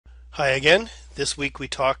Hi again. This week we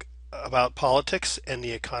talk about politics and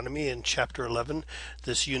the economy in Chapter 11.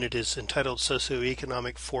 This unit is entitled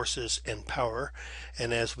Socioeconomic Forces and Power.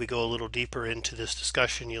 And as we go a little deeper into this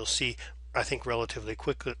discussion, you'll see, I think, relatively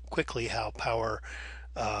quickly how power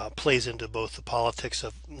plays into both the politics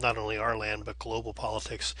of not only our land but global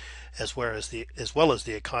politics, as well as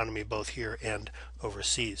the economy, both here and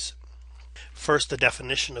overseas. First, the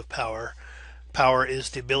definition of power. Power is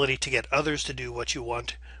the ability to get others to do what you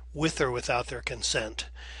want with or without their consent.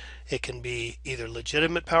 It can be either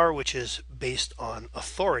legitimate power, which is based on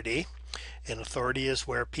authority, and authority is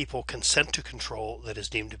where people consent to control that is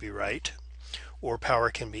deemed to be right, or power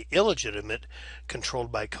can be illegitimate,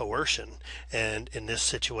 controlled by coercion. And in this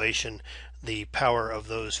situation, the power of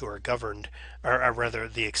those who are governed, or rather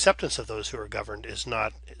the acceptance of those who are governed, is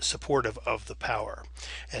not supportive of the power.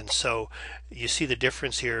 And so you see the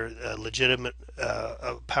difference here. Legitimate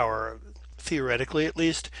power, theoretically at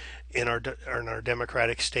least, in our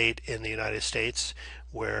democratic state in the United States,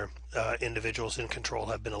 where individuals in control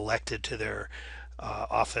have been elected to their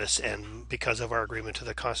office, and because of our agreement to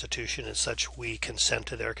the Constitution and such, we consent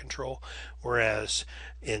to their control. Whereas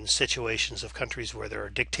in situations of countries where there are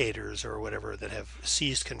dictators or whatever that have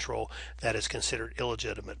seized control, that is considered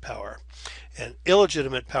illegitimate power. And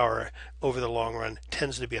illegitimate power over the long run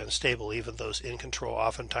tends to be unstable. Even those in control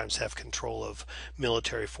oftentimes have control of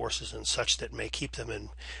military forces and such that may keep them in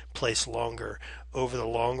place longer. Over the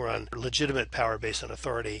long run, legitimate power based on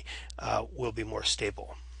authority will be more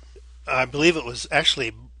stable. I believe it was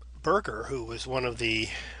actually Berger who was one of the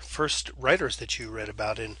first writers that you read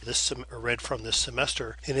about in this, or read from this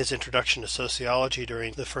semester, in his introduction to sociology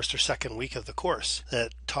during the first or second week of the course,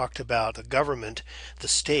 that talked about the government, the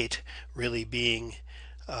state, really being,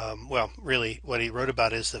 really what he wrote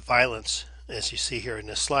about is the violence. As you see here in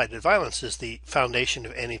this slide, the violence is the foundation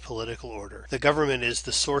of any political order. The government is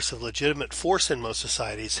the source of legitimate force in most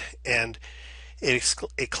societies, and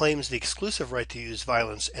it claims the exclusive right to use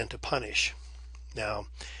violence and to punish. Now,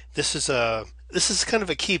 this is kind of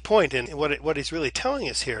a key point, and what he's really telling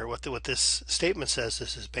us here, what this statement says,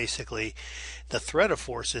 this is basically the threat of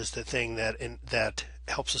force is the thing that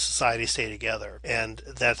helps a society stay together, and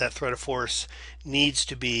that threat of force needs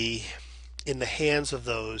to be in the hands of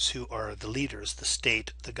those who are the leaders, the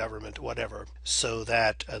state, the government, whatever, so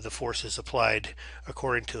that the force is applied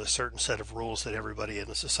according to a certain set of rules that everybody in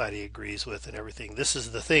the society agrees with and everything. This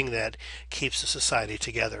is the thing that keeps the society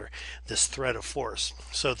together, this threat of force,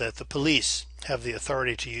 so that the police have the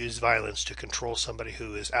authority to use violence to control somebody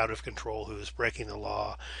who is out of control, who is breaking the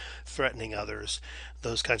law, threatening others,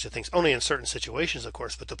 those kinds of things. Only in certain situations, of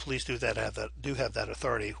course, but the police do have that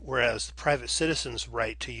authority, whereas the private citizen's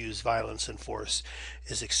right to use violence and force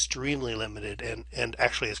is extremely limited, and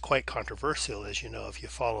actually is quite controversial, as you know, if you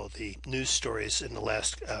follow the news stories in the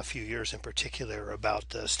last few years in particular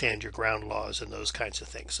about stand your ground laws and those kinds of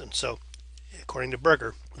things. And so, according to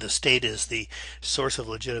Berger, the state is the source of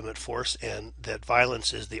legitimate force, and that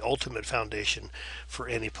violence is the ultimate foundation for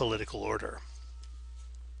any political order.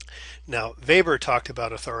 Now, Weber talked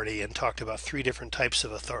about authority and talked about three different types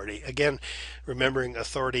of authority. Again, remembering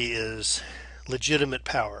authority is legitimate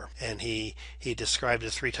power, and he described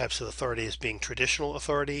the three types of authority as being traditional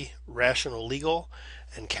authority, rational legal,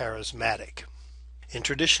 and charismatic. In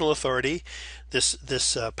traditional authority, this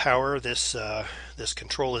power, this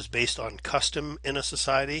control is based on custom in a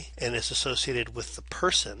society and is associated with the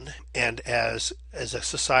person. And as a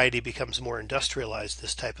society becomes more industrialized,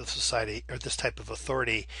 this type of society, or this type of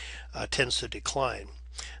authority, tends to decline.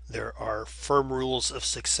 There are firm rules of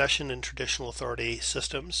succession in traditional authority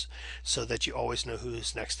systems, so that you always know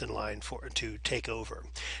who's next in line to take over.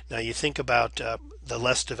 Now, you think about the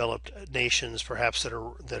less developed nations, perhaps that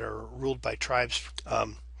are ruled by tribes.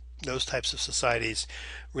 Those types of societies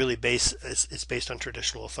really it's based on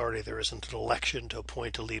traditional authority. There isn't an election to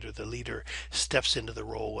appoint a leader. The leader steps into the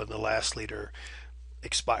role when the last leader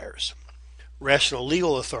expires. Rational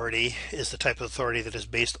legal authority is the type of authority that is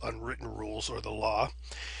based on written rules or the law,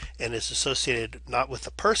 and is associated not with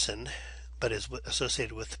the person, but is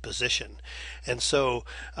associated with the position. And so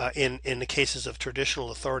in the cases of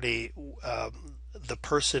traditional authority, the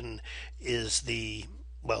person is the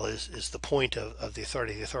point of the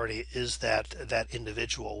authority. The authority is that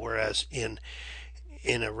individual, whereas in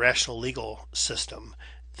a rational legal system,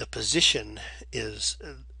 the position is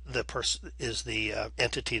the person, is the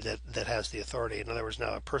entity that has the authority. In other words,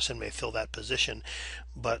 now a person may fill that position,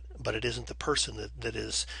 but it isn't the person that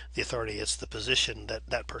is the authority. It's the position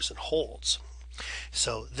that person holds.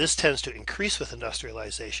 So this tends to increase with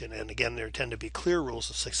industrialization, and again, there tend to be clear rules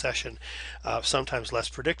of succession, sometimes less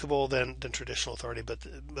predictable than traditional authority,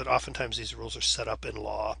 but oftentimes these rules are set up in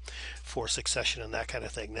law for succession and that kind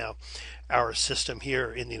of thing. Now, our system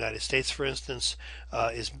here in the United States, for instance,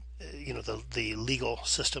 is the legal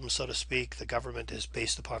system, so to speak. The government is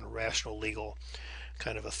based upon a rational legal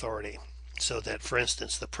kind of authority, so that, for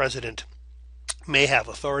instance, the president may have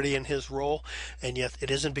authority in his role, and yet it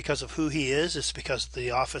isn't because of who he is, it's because of the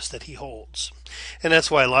office that he holds. And that's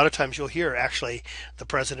why a lot of times you'll hear actually the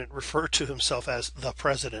president refer to himself as the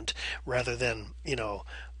president rather than,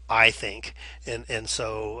 I think. And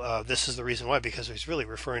so this is the reason why, because he's really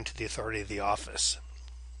referring to the authority of the office.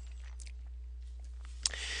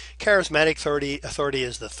 Charismatic authority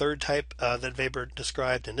is the third type that Weber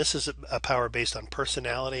described, and this is a power based on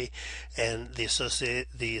personality, and the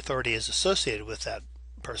authority is associated with that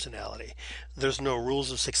personality. There's no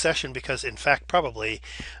rules of succession because, in fact, probably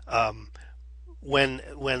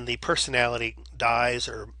when the personality dies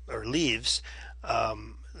or leaves,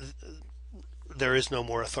 there is no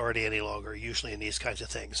more authority any longer, usually in these kinds of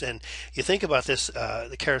things. And you think about this,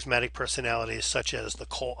 the charismatic personalities such as a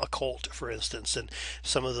cult, for instance, and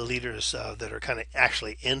some of the leaders that are kind of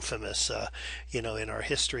actually infamous, in our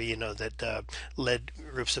history, that led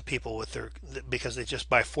groups of people because they just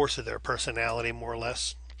by force of their personality, more or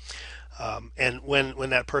less. And when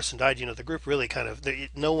that person died, the group really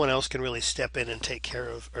no one else can really step in and take care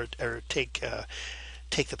of or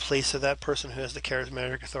take the place of that person who has the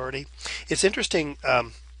charismatic authority. It's interesting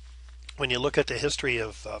when you look at the history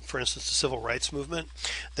of, for instance, the civil rights movement.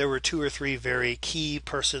 There were two or three very key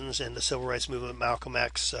persons in the civil rights movement: Malcolm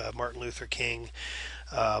X, Martin Luther King,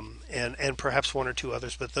 and perhaps one or two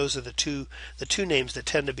others. But those are the two names that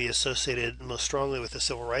tend to be associated most strongly with the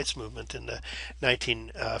civil rights movement in the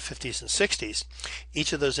 1950s and 60s.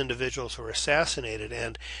 Each of those individuals were assassinated,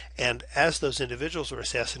 and as those individuals were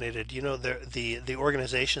assassinated, the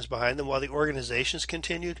organizations behind them, while the organizations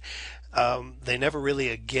continued, they never really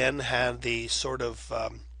again had the sort of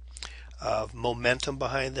momentum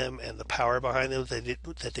behind them and the power behind them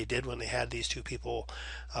that they did when they had these two people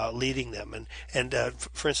leading them. And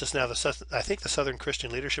for instance, now I think the Southern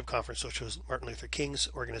Christian Leadership Conference, which was Martin Luther King's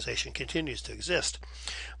organization, continues to exist,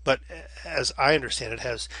 but as I understand it,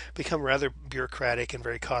 has become rather bureaucratic and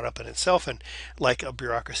very caught up in itself, and like a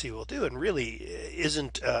bureaucracy will do, and really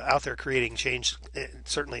isn't out there creating change.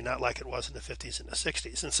 Certainly not like it was in the 50s and the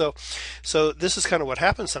 60s. And so this is kind of what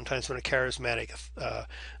happens sometimes when a charismatic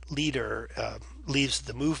leader leaves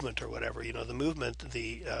the movement or whatever. The movement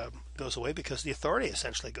goes away because the authority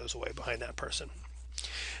essentially goes away behind that person.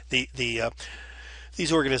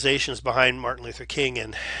 These organizations behind Martin Luther King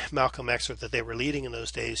and Malcolm X that they were leading in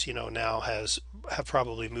those days, now have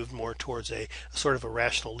probably moved more towards a sort of a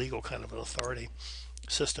rational legal kind of an authority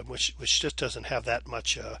system, which just doesn't have that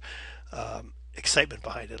much excitement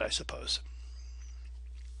behind it, I suppose.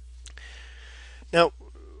 Now,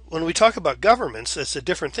 when we talk about governments, it's a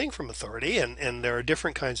different thing from authority, and there are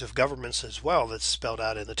different kinds of governments as well that's spelled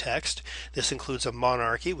out in the text. This includes a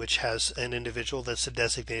monarchy, which has an individual that's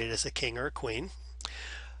designated as a king or a queen.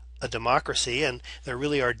 A democracy, and there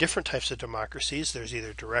really are different types of democracies. There's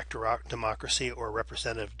either direct democracy or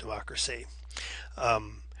representative democracy.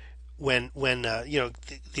 When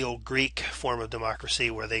the old Greek form of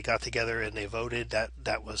democracy where they got together and they voted,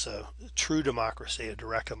 that was a true democracy, a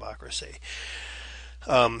direct democracy.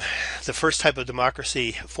 The first type of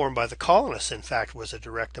democracy formed by the colonists, in fact, was a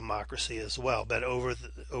direct democracy as well. But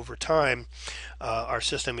over time, our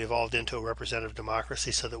system evolved into a representative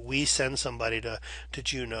democracy, so that we send somebody to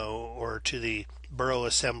Juneau or to the borough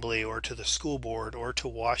assembly or to the school board or to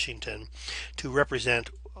Washington to represent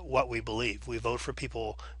what we believe. We vote for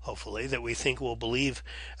people, hopefully, that we think will believe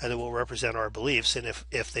and that will represent our beliefs. And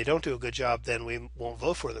if they don't do a good job, then we won't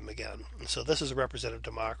vote for them again. And so this is a representative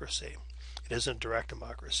democracy. It isn't direct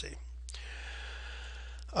democracy.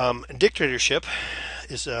 Dictatorship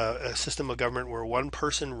is a system of government where one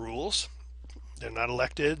person rules. They're not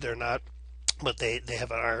elected, but they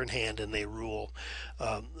have an iron hand and they rule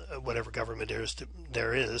whatever government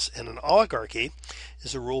there is. And an oligarchy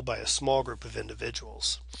is a rule by a small group of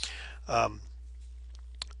individuals.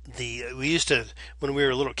 We used to, when we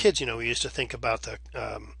were little kids, we used to think about the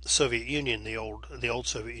Soviet Union, the old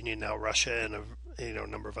Soviet Union, now Russia, a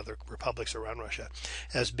number of other republics around Russia,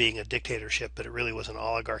 as being a dictatorship, but it really was an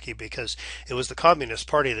oligarchy because it was the Communist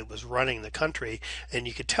Party that was running the country, and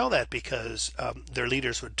you could tell that because their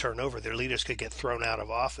leaders would turn over. Their leaders could get thrown out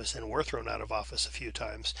of office and were thrown out of office a few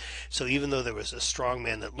times. So even though there was a strong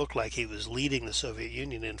man that looked like he was leading the Soviet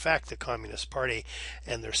Union, in fact, the Communist Party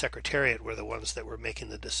and their secretariat were the ones that were making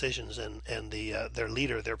the decisions, and their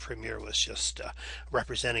leader, their premier, was just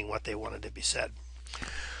representing what they wanted to be said.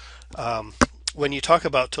 When you talk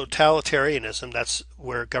about totalitarianism, that's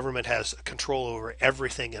where government has control over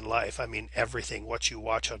everything in life. I mean, everything, what you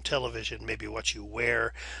watch on television, maybe what you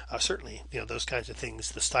wear, certainly, those kinds of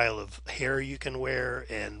things, the style of hair you can wear,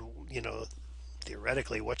 and,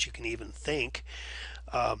 theoretically, what you can even think.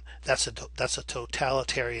 That's a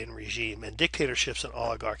totalitarian regime, and dictatorships and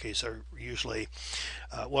oligarchies are usually,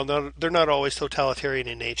 they're not always totalitarian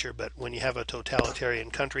in nature, but when you have a totalitarian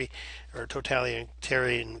country or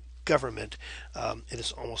totalitarian government, it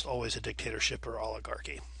is almost always a dictatorship or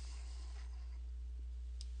oligarchy.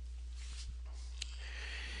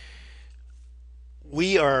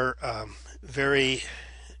 We are very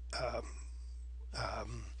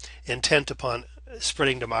intent upon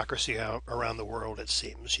spreading democracy out around the world, it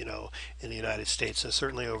seems, in the United States. And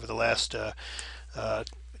certainly over the last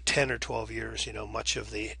 10 or 12 years, much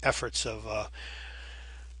of the efforts of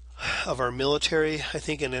our military, I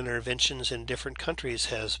think, and interventions in different countries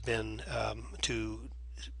has been to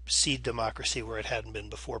seed democracy where it hadn't been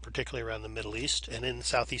before, particularly around the Middle East and in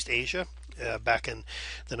Southeast Asia, back in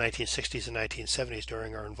the 1960s and 1970s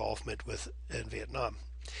during our involvement in Vietnam.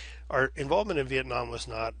 Our involvement in Vietnam was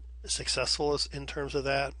not successful in terms of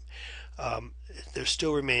that. There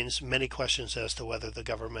still remains many questions as to whether the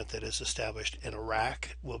government that is established in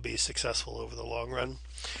Iraq will be successful over the long run.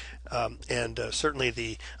 And certainly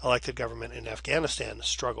the elected government in Afghanistan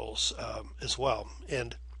struggles as well.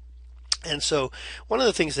 And so one of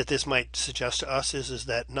the things that this might suggest to us is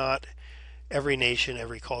that not every nation,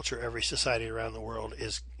 every culture, every society around the world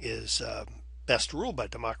is best ruled by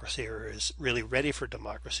democracy or is really ready for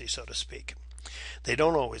democracy, so to speak. They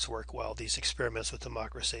don't always work well, these experiments with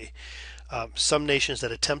democracy. Some nations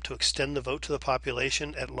that attempt to extend the vote to the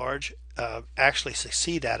population at large actually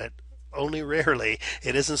succeed at it only rarely.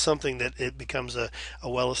 It isn't something that it becomes a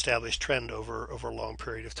well-established trend over a long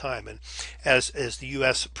period of time. And as the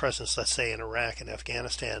U.S. presence, let's say, in Iraq and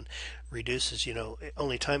Afghanistan reduces,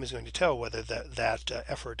 only time is going to tell whether that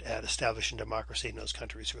effort at establishing democracy in those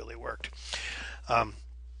countries really worked.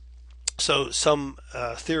 So some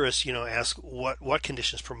theorists, ask what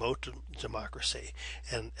conditions promote democracy,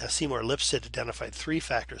 and Seymour Lipset identified 3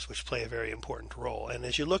 factors which play a very important role. And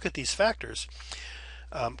as you look at these factors,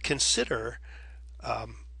 consider,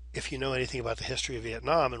 if you know anything about the history of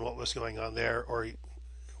Vietnam and what was going on there, or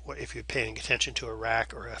if you're paying attention to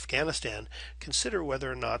Iraq or Afghanistan, consider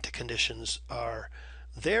whether or not the conditions are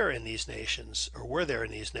there in these nations, or were there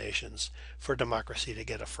in these nations, for democracy to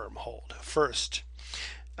get a firm hold. First,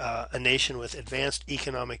 a nation with advanced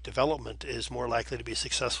economic development is more likely to be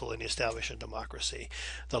successful in establishing democracy.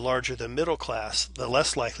 The larger the middle class, the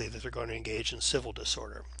less likely that they're going to engage in civil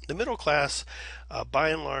disorder. The middle class, by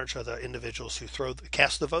and large, are the individuals who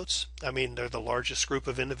cast the votes. I mean, they're the largest group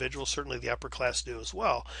of individuals. Certainly the upper class do as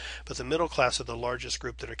well. But the middle class are the largest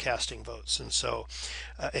group that are casting votes. And so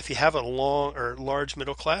if you have a large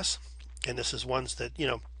middle class, and this is ones that,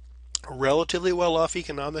 relatively well off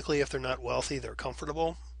economically, if they're not wealthy, they're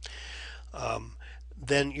comfortable,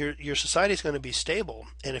 then your society is going to be stable.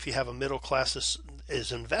 And if you have a middle class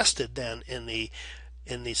is invested then in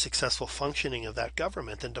the successful functioning of that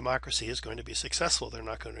government, then democracy is going to be successful. They're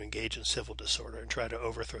not going to engage in civil disorder and try to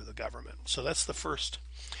overthrow the government. So that's the first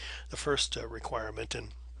requirement. And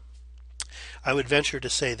I would venture to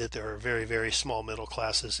say that there are very, very small middle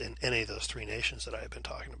classes in any of those 3 nations that I have been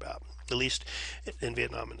talking about, at least in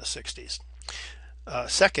Vietnam in the 60s.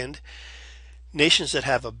 Second, nations that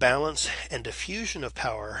have a balance and diffusion of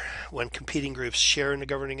power when competing groups share in the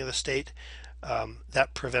governing of the state,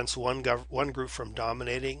 that prevents one group from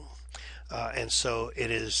dominating, and so it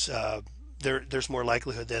is there's more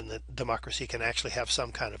likelihood then that democracy can actually have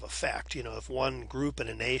some kind of effect. If one group in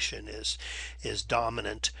a nation is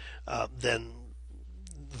dominant, then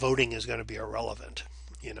voting is going to be irrelevant.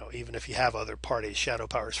 Even if you have other parties, shadow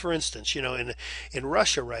powers. For instance, in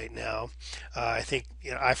Russia right now, I think,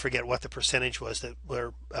 I forget what the percentage was that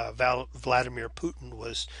where Vladimir Putin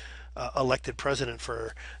was elected president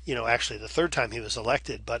for, actually the 3rd time he was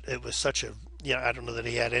elected, but it was such a, I don't know that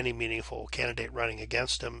he had any meaningful candidate running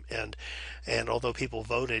against him, and although people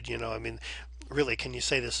voted, really, can you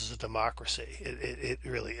say this is a democracy? It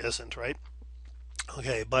really isn't, right?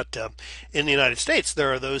 Okay, but in the United States,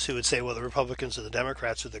 there are those who would say, well, the Republicans and the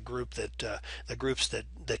Democrats are the groups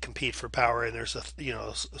that compete for power, and there's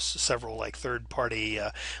several like third party,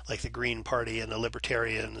 like the Green Party and the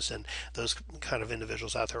Libertarians and those kind of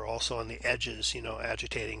individuals out there also on the edges,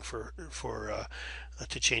 agitating for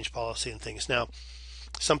to change policy and things. Now,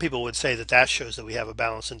 some people would say that that shows that we have a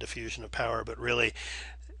balance and diffusion of power, but really,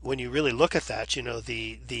 when you really look at that,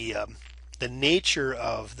 the nature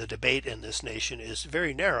of the debate in this nation is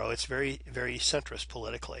very narrow. It's very, very centrist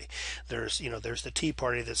politically. There's the Tea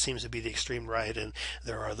Party that seems to be the extreme right, and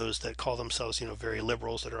there are those that call themselves, very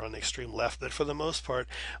liberals that are on the extreme left. But for the most part,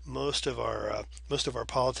 most of our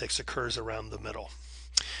politics occurs around the middle,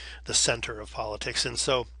 the center of politics. And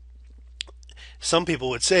so some people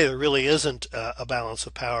would say there really isn't a balance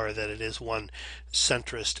of power, that it is one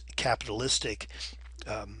centrist capitalistic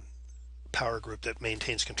power group that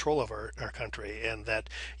maintains control of our country, and that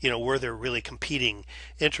where there are really competing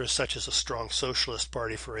interests, such as a strong socialist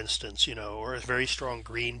party, for instance, or a very strong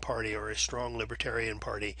Green Party or a strong Libertarian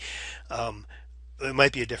Party, it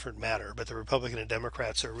might be a different matter. But the Republican and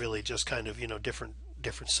Democrats are really just kind of different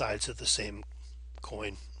sides of the same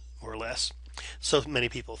coin, more or less. So many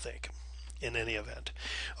people think. In any event,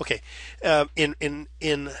 okay.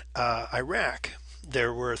 In Iraq,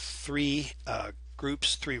 there were three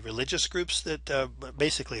religious groups that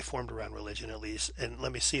basically formed around religion, at least. And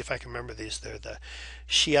let me see if I can remember these. They're the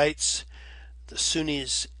Shiites, the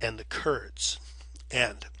Sunnis, and the Kurds.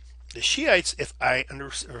 And the Shiites, if I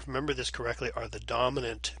remember this correctly, are the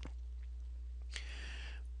dominant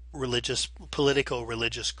political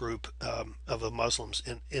religious group of the Muslims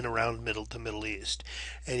in around the Middle East.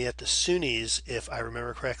 And yet the Sunnis, if I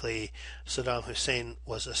remember correctly, Saddam Hussein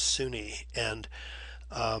was a Sunni, and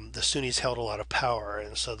the Sunnis held a lot of power,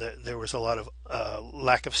 and so there was a lot of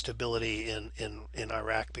lack of stability in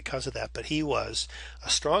Iraq because of that. But he was a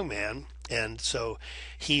strong man, and so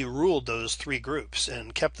he ruled those three groups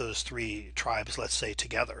and kept those three tribes, let's say,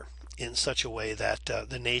 together in such a way that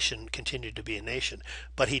the nation continued to be a nation.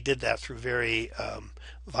 But he did that through very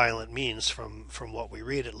violent means, from what we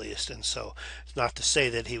read at least. And so it's not to say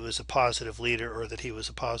that he was a positive leader or that he was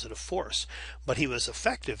a positive force, but he was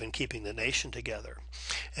effective in keeping the nation together.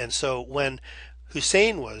 And so when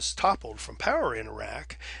Hussein was toppled from power in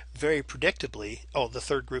Iraq, very predictably, the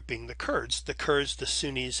third group being the Kurds, the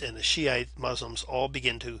Sunnis, and the Shiite Muslims all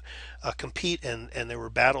begin to compete, and there were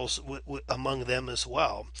battles among them as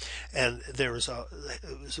well. And it was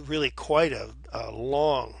really quite a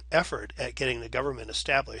long effort at getting the government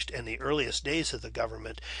established, and the earliest days of the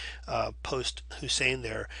government post Hussein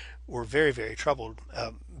there were very, very troubled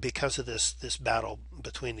because of this battle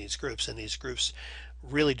between these groups, and these groups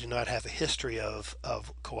really do not have a history of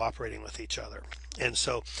cooperating with each other. And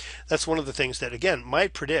so that's one of the things that, again,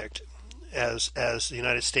 might predict as the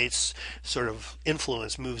United States sort of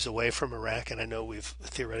influence moves away from Iraq. And I know we've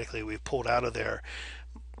pulled out of there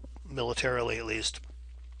militarily, at least.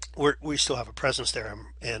 We still have a presence there,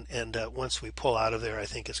 and once we pull out of there, I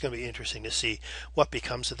think it's going to be interesting to see what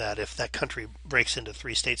becomes of that if that country breaks into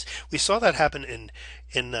three states. We saw that happen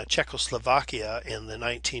in Czechoslovakia in the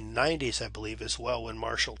 1990s, I believe, as well, when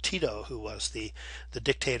Marshal Tito, who was the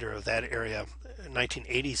dictator of that area,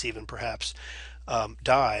 1980s even perhaps,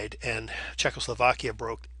 died, and Czechoslovakia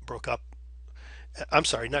broke up. I'm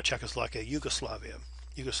sorry, not Czechoslovakia, Yugoslavia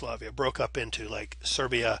broke up into like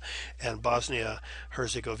Serbia and Bosnia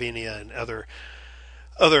Herzegovina and other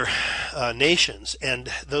nations.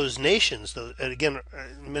 And those nations, again,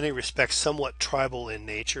 in many respects somewhat tribal in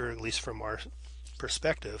nature, at least from our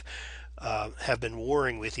perspective, have been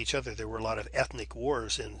warring with each other. There were a lot of ethnic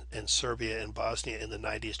wars in Serbia and Bosnia in the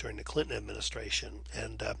 90s during the Clinton administration.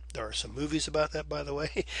 And there are some movies about that, by the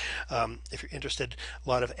way. If you're interested, a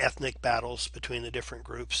lot of ethnic battles between the different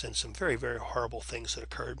groups and some very, very horrible things that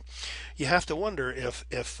occurred. You have to wonder if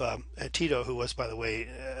Tito, who was, by the way,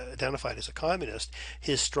 identified as a communist,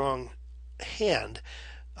 his strong hand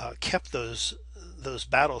kept those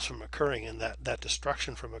battles from occurring and that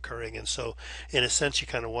destruction from occurring. And so in a sense you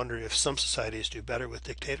kind of wonder if some societies do better with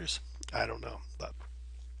dictators. I don't know, but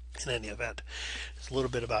in any event, it's a little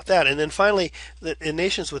bit about that. And then finally, in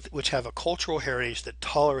nations which have a cultural heritage that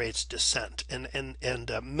tolerates dissent, and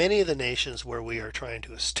many of the nations where we are trying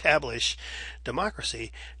to establish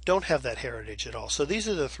democracy don't have that heritage at all. So these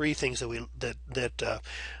are the three things that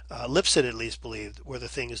Lipset at least believed were the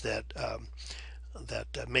things that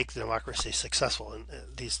make democracy successful in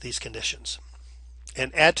these conditions.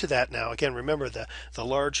 And add to that now, again, remember the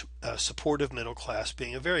large supportive middle class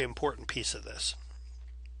being a very important piece of this.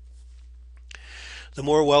 The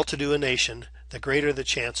more well-to-do a nation, the greater the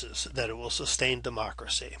chances that it will sustain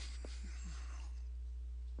democracy.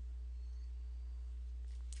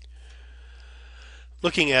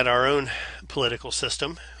 Looking at our own political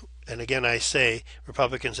system, and again I say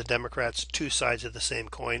Republicans and Democrats, two sides of the same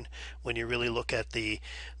coin when you really look at the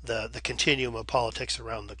continuum of politics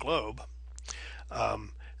around the globe.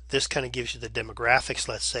 Um, this kind of gives you the demographics,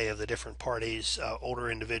 let's say, of the different parties. Older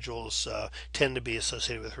individuals tend to be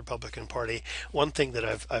associated with the Republican Party. One thing that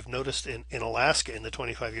I've noticed in Alaska in the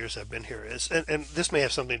 25 years I've been here is, and this may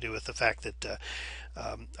have something to do with the fact that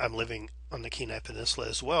I'm living on the Kenai Peninsula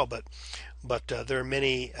as well, but there are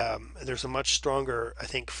many. There's a much stronger, I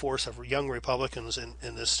think, force of young Republicans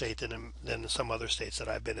in this state than in some other states that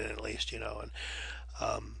I've been in, at least, and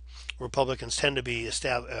um, Republicans tend to be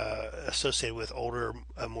associated with older,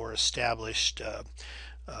 more established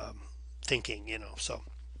thinking, so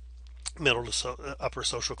middle to upper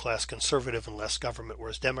social class, conservative and less government,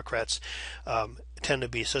 whereas Democrats tend to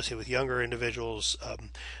be associated with younger individuals,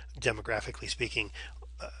 demographically speaking,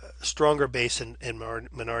 stronger base in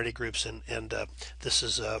minority groups, and this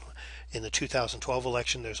is in the 2012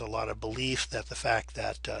 election. There's a lot of belief that the fact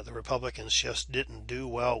that the Republicans just didn't do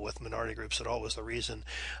well with minority groups at all was the reason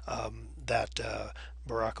that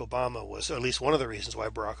Barack Obama was, or at least one of the reasons why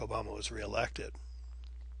Barack Obama was reelected.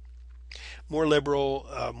 More liberal,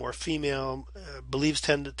 more female,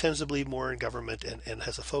 tends to believe more in government, and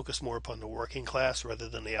has a focus more upon the working class rather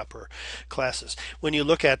than the upper classes. When you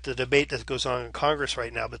look at the debate that goes on in Congress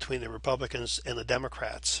right now between the Republicans and the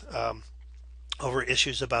Democrats, over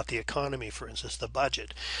issues about the economy, for instance, the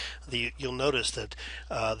budget. You'll notice that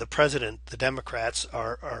the president, the Democrats,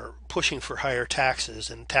 are pushing for higher taxes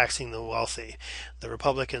and taxing the wealthy. The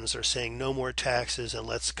Republicans are saying no more taxes and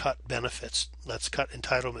let's cut benefits, let's cut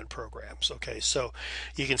entitlement programs. Okay, so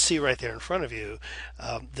you can see right there in front of you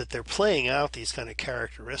that they're playing out these kind of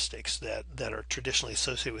characteristics that are traditionally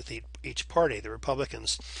associated with each party. The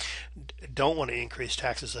Republicans don't want to increase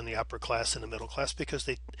taxes on the upper class and the middle class because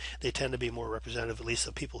they tend to be more representative, at least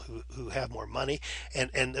of people who have more money,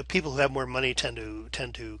 and the people who have more money tend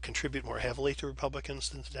to contribute more heavily to Republicans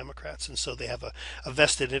than to Democrats, and so they have a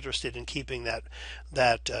vested interest in keeping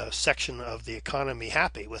that section of the economy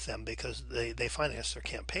happy with them because they finance their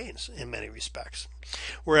campaigns in many respects.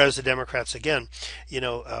 Whereas the Democrats, again,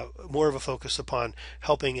 more of a focus upon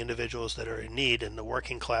helping individuals that are in need and the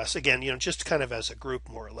working class, again, just kind of as a group,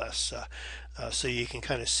 more or less. So you can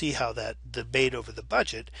kind of see how that debate over the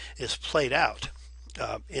budget is played out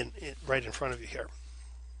right in front of you here.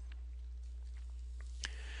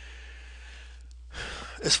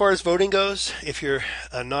 As far as voting goes, if you're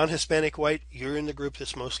a non-Hispanic white, you're in the group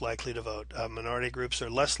that's most likely to vote. Minority groups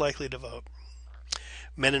are less likely to vote.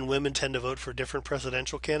 Men and women tend to vote for different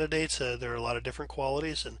presidential candidates. There are a lot of different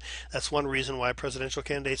qualities, and that's one reason why presidential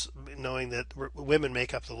candidates, knowing that women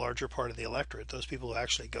make up the larger part of the electorate, those people who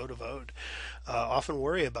actually go to vote, often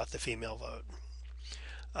worry about the female vote.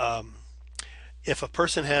 If a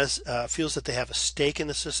person feels that they have a stake in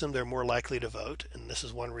the system, they're more likely to vote, and this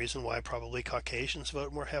is one reason why probably Caucasians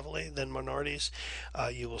vote more heavily than minorities.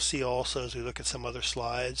 You will see also, as we look at some other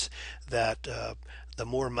slides, that the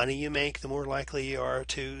more money you make, the more likely you are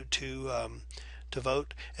to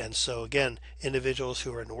vote. And so again, individuals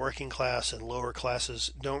who are in the working class and lower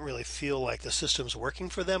classes don't really feel like the system's working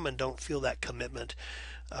for them and don't feel that commitment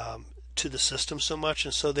to the system so much,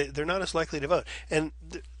 and so they're not as likely to vote. And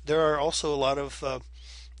there are also a lot of a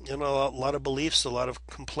lot of beliefs, a lot of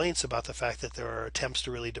complaints about the fact that there are attempts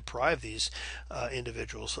to really deprive these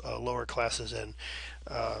individuals, lower classes and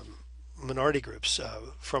minority groups,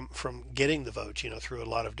 from getting the vote, through a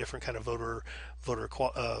lot of different kind of voter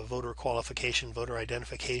qualification, voter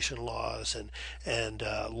identification laws, and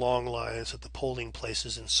long lines at the polling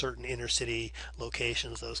places in certain inner city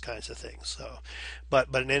locations, those kinds of things. So, but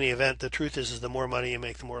in any event, the truth is the more money you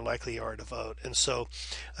make, the more likely you are to vote. And so,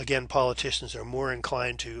 again, politicians are more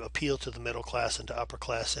inclined to appeal to the middle class and to upper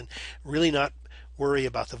class, and really not worry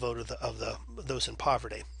about the vote of those in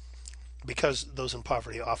poverty, because those in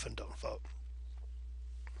poverty often don't vote.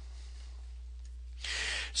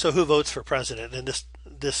 So who votes for president? And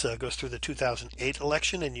this goes through the 2008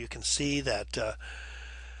 election, and you can see that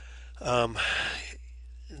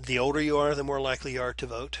the older you are, the more likely you are to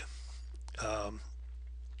vote.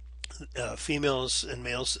 Females and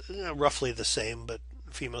males, roughly the same, but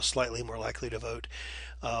females slightly more likely to vote.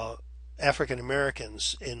 African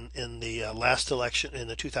Americans in the last election, in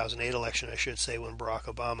the 2008 election, I should say, when Barack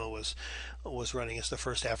Obama was running as the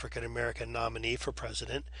first African American nominee for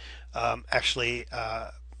president, actually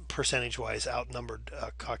percentage-wise outnumbered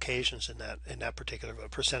Caucasians in that particular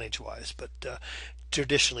vote, percentage-wise. But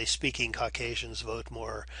traditionally speaking, Caucasians vote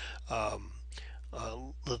more.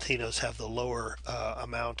 Latinos have the lower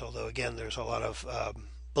amount, although again there's a lot of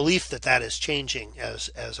belief that that is changing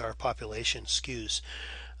as our population skews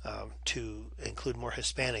to include more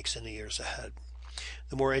Hispanics in the years ahead.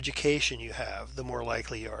 The more education you have, the more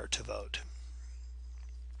likely you are to vote.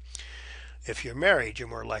 If you're married, you're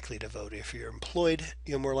more likely to vote. If you're employed,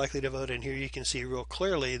 you're more likely to vote. And here you can see real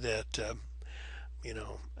clearly that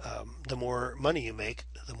the more money you make,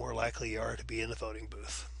 the more likely you are to be in the voting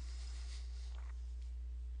booth.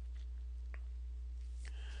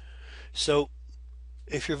 So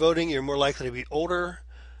if you're voting, you're more likely to be older,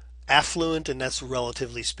 affluent, and that's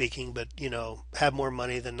relatively speaking, but have more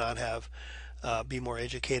money than not have, be more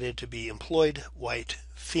educated, to be employed, white,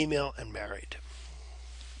 female, and married.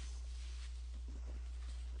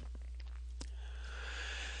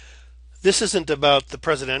 This isn't about the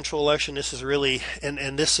presidential election. This is really,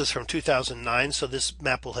 and this is from 2009, so this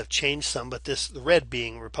map will have changed some, but the red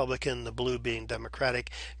being Republican, the blue being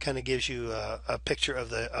Democratic, kind of gives you a picture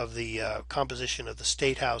of the composition of the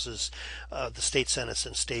state houses, the state senates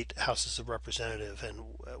and state houses of representative, and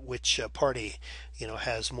which party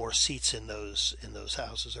has more seats in those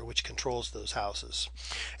houses, or which controls those houses.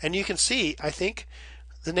 And you can see, I think,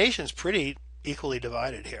 the nation's pretty equally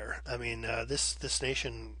divided here. I mean, this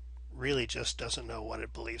nation really just doesn't know what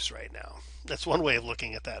it believes right now. That's one way of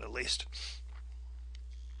looking at that, at least.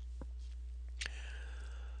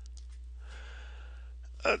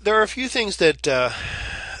 There are a few things that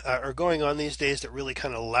are going on these days that really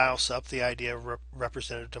kind of louse up the idea of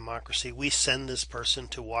representative democracy. We send this person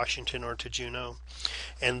to Washington or to Juneau,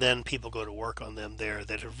 and then people go to work on them there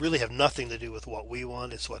that really have nothing to do with what we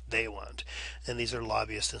want. It's what they want. And these are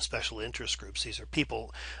lobbyists and special interest groups. These are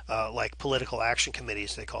people like political action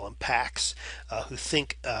committees, they call them PACs, who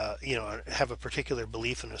think, have a particular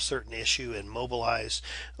belief in a certain issue and mobilize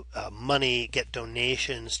money, get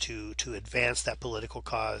donations to advance that political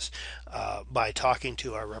cause by talking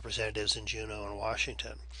to our representatives in Juneau and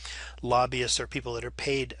Washington. Lobbyists are people that are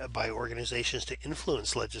paid by organizations to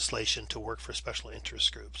influence legislation to work for special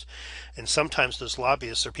interest groups. And sometimes those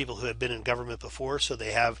lobbyists are people who have been in government before, so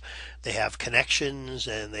they have connections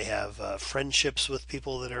and they have friendships with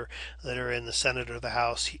people that are in the Senate or the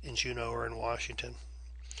House in Juneau or in Washington.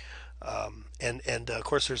 And of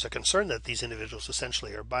course, there's a concern that these individuals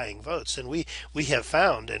essentially are buying votes, and we have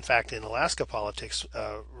found, in fact, in Alaska politics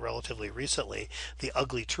relatively recently, the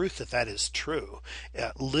ugly truth that is true,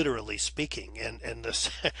 literally speaking. And this,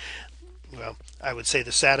 well, I would say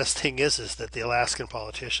the saddest thing is that the Alaskan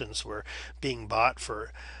politicians were being bought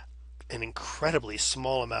for an incredibly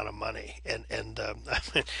small amount of money, and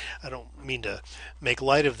I don't mean to make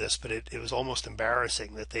light of this, but it was almost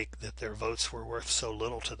embarrassing that their votes were worth so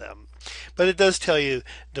little to them. But it does tell you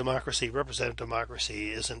democracy, representative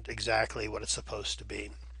democracy, isn't exactly what it's supposed to be.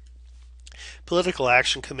 Political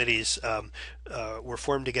action committees were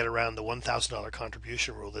formed to get around the $1,000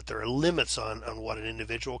 contribution rule, that there are limits on what an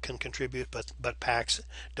individual can contribute, but PACs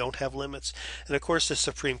don't have limits. And of course, the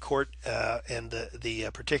Supreme Court and the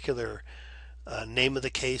particular name of the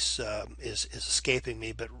case is escaping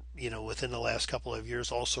me, but within the last couple of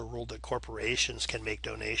years also ruled that corporations can make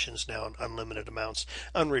donations now in unlimited amounts,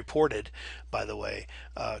 unreported, by the way,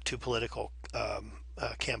 to political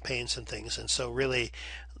campaigns and things. And so really,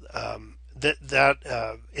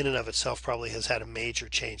 that in and of itself probably has had a major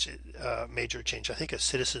change. I think a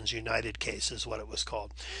Citizens United case is what it was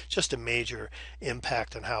called. Just a major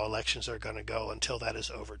impact on how elections are going to go until that is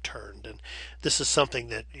overturned. And this is something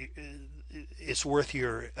that it's worth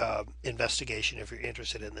your investigation if you're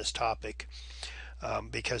interested in this topic,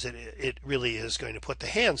 because it really is going to put the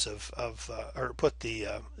hands or put the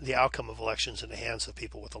outcome of elections in the hands of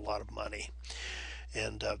people with a lot of money.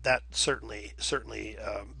 And that certainly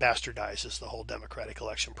bastardizes the whole democratic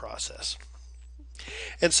election process.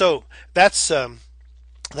 And so that's the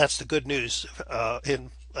good news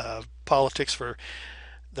in politics for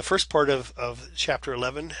the first part of chapter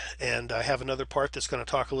 11. And I have another part that's going to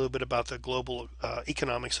talk a little bit about the global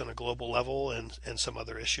economics on a global level and some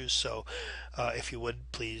other issues. So if you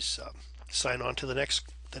would please sign on to the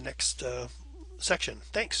next section.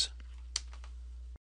 Thanks.